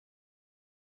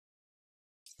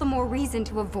the more reason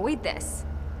to avoid this.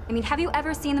 I mean, have you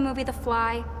ever seen the movie The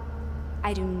Fly?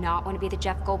 I do not want to be the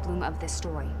Jeff Goldblum of this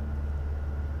story.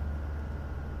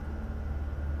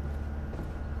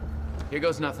 Here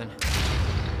goes nothing.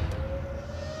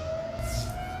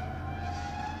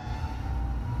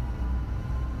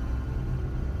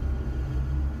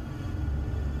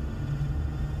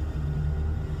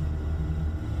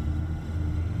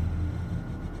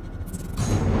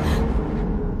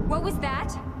 What was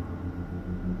that?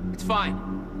 It's fine.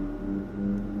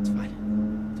 It's fine.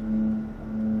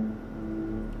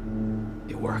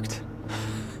 It worked.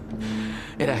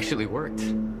 It actually worked.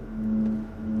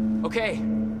 Okay,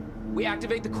 we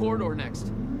activate the corridor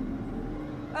next.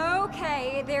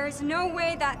 Okay, there's no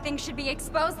way that thing should be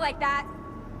exposed like that.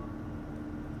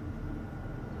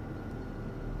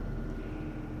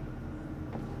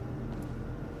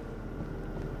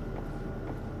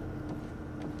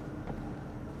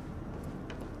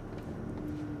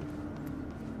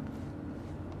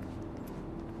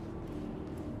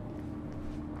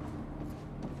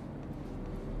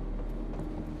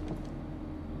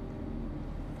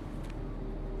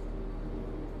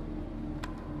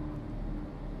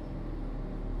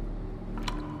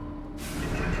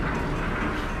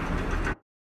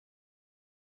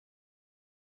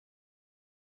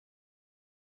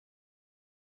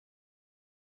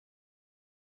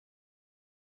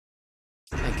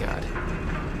 Thank God.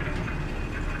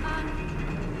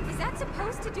 Is that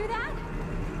supposed to do that?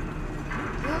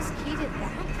 Will's key did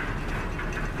that?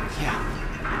 Yeah.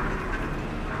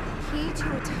 Key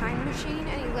to a time machine,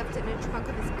 and he left it in the trunk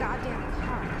of his goddamn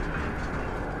car.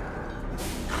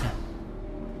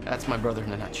 That's my brother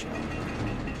in a nutshell.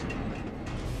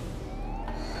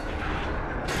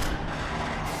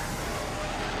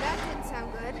 That didn't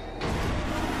sound good.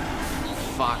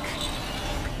 Fuck.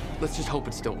 Let's just hope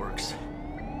it still works.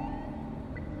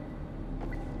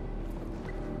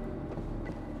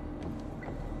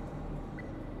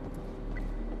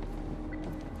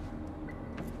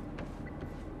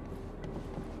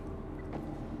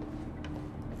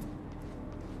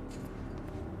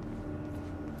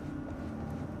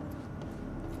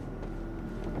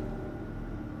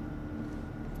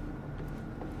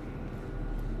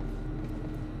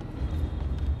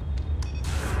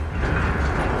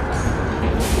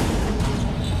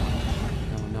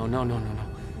 No.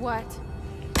 What?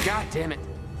 God damn it.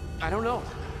 I don't know.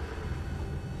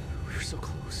 We were so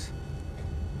close.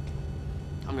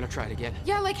 I'm gonna try it again.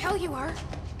 Yeah, like hell you are.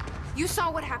 You saw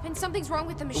what happened. Something's wrong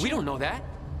with the machine. We don't know that.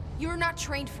 You're not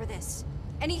trained for this.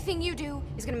 Anything you do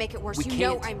is gonna make it worse. We You can't.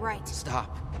 know I'm right.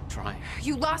 Stop trying.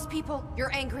 You lost people.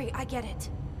 You're angry. I get it.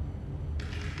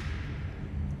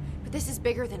 But this is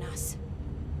bigger than us.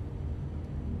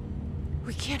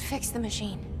 We can't fix the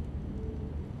machine.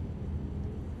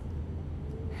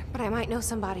 But I might know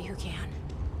somebody who can.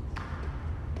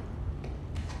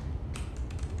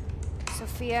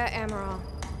 Sophia Amaral.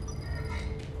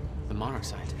 The Monarch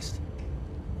scientist.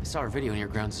 I saw her video near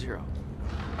Ground Zero.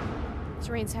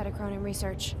 Serene's head of Cronin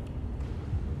Research.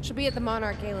 She'll be at the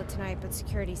Monarch Gala tonight, but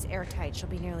security's airtight. She'll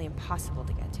be nearly impossible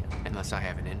to get to. Unless I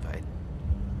have an invite.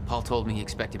 Paul told me he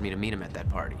expected me to meet him at that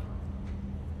party.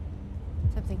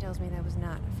 Something tells me that was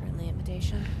not a friendly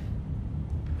invitation.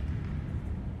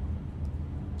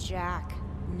 Jack,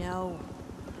 no.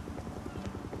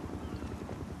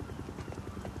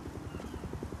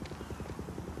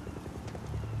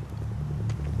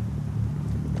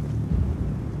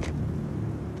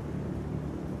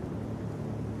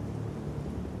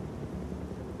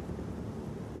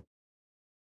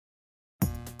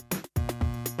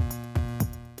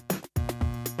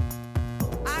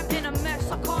 I'm in a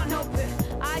mess, I can't help it.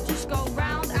 I just go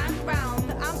round and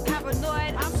round. I'm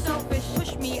paranoid, I'm selfish.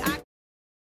 Push me, I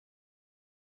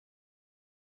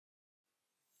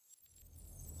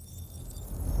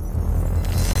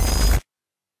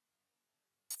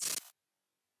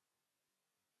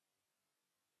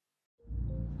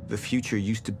The future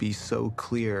used to be so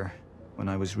clear when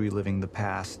I was reliving the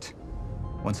past.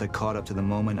 Once I caught up to the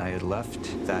moment I had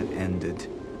left, that ended.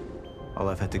 All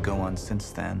I've had to go on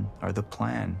since then are the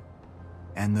plan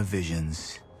and the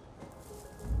visions.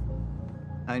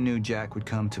 I knew Jack would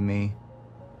come to me.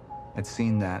 I'd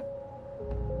seen that,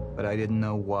 but I didn't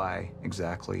know why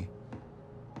exactly,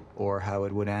 or how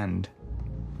it would end.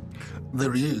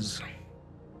 There he is.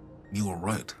 You were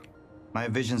right. My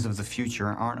visions of the future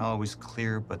aren't always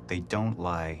clear, but they don't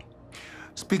lie.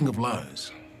 Speaking of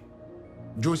lies,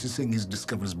 Joyce is saying he's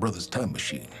discovered his brother's time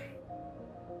machine.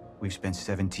 We've spent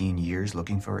 17 years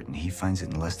looking for it, and he finds it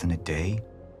in less than a day?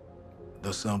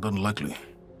 Does sound unlikely.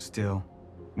 Still,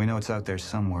 we know it's out there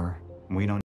somewhere. We don't